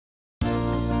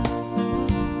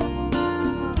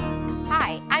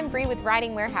free with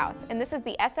Riding Warehouse, and this is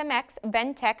the SMX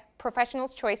VenTECH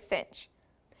Professional's Choice Cinch.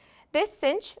 This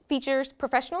cinch features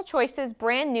Professional Choice's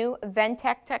brand new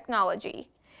VenTECH technology.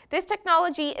 This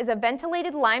technology is a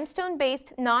ventilated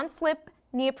limestone-based non-slip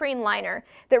neoprene liner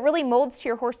that really molds to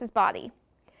your horse's body.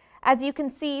 As you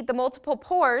can see, the multiple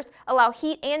pores allow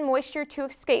heat and moisture to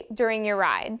escape during your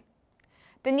ride.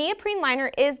 The neoprene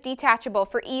liner is detachable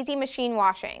for easy machine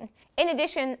washing. In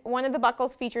addition, one of the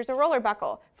buckles features a roller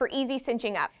buckle for easy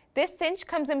cinching up. This cinch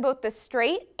comes in both the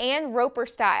straight and roper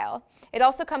style. It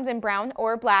also comes in brown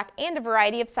or black and a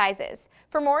variety of sizes.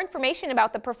 For more information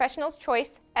about the Professional's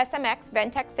Choice SMX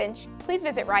VenTECH cinch, please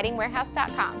visit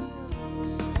ridingwarehouse.com.